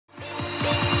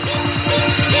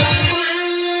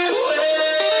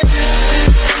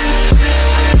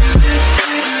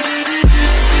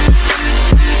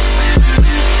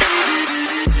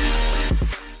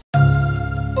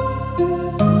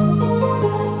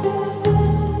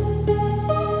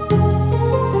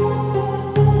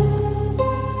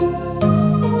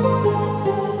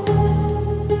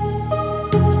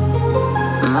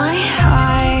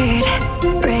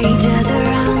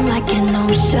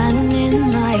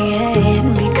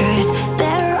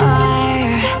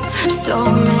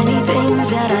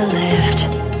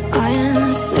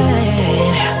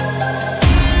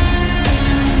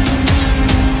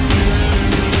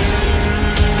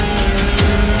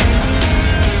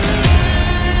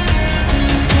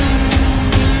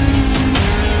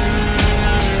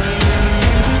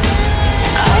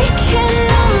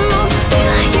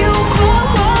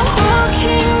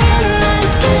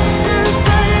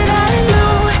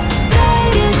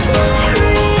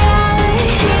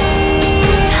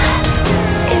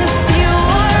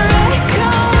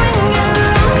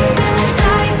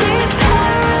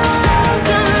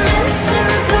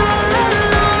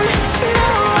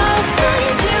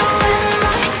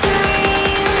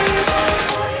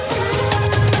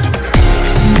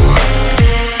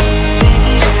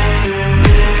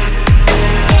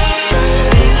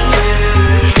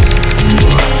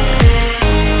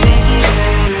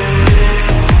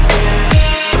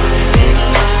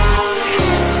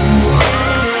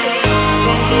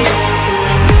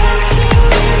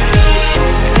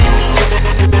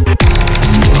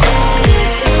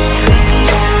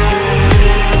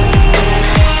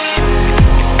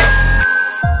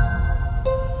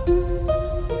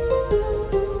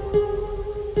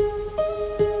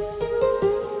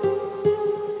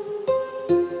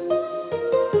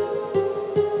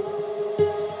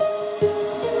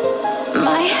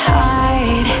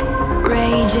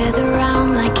rages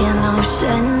around like an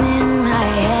ocean in my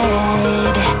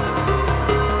head.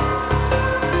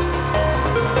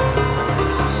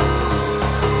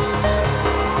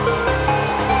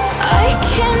 I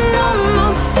can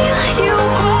almost feel you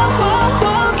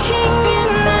walking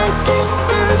in the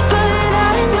distance, but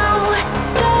I know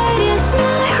that it's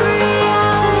not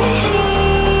reality.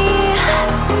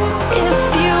 If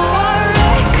you are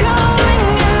echoing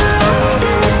around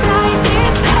inside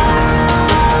these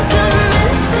parallel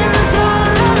dimensions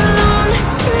all alone,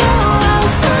 know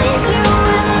I'll find you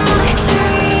in my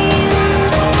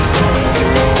dreams.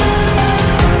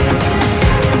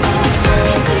 I'll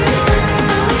find you in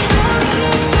my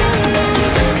walking in the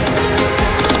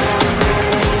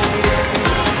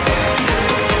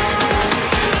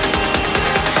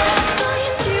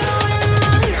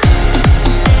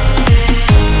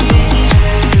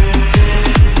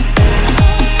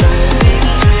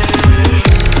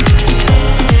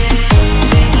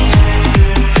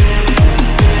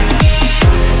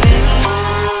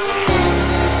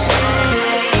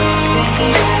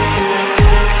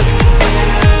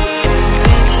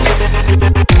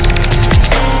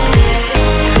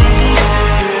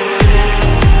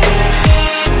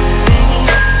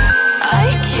I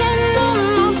can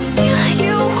almost feel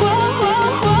you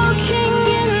walking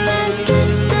in the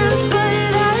distance,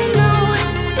 but I know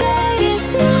that it's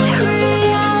not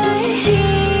reality.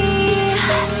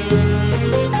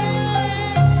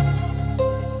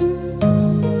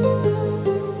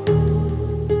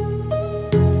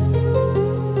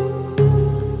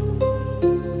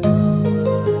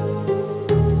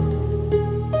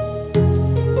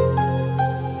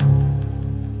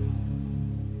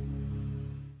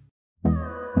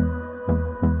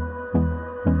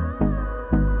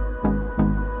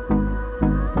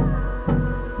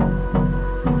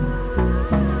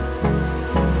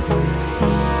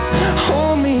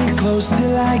 Hold me close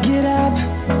till I get up.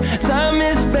 Time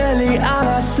is barely on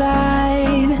our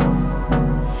side.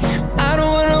 I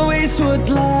don't wanna waste what's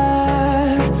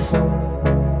left.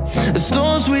 The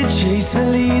storms we chase are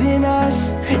leading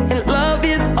us, and love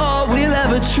is all we'll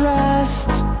ever trust.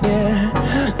 Yeah,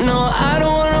 no, I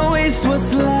don't wanna waste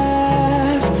what's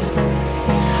left.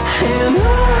 And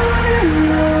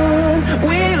on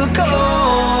we'll go,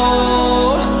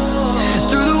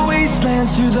 through the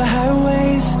wastelands, through the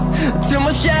highways, till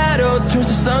my shadow turns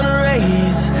to sun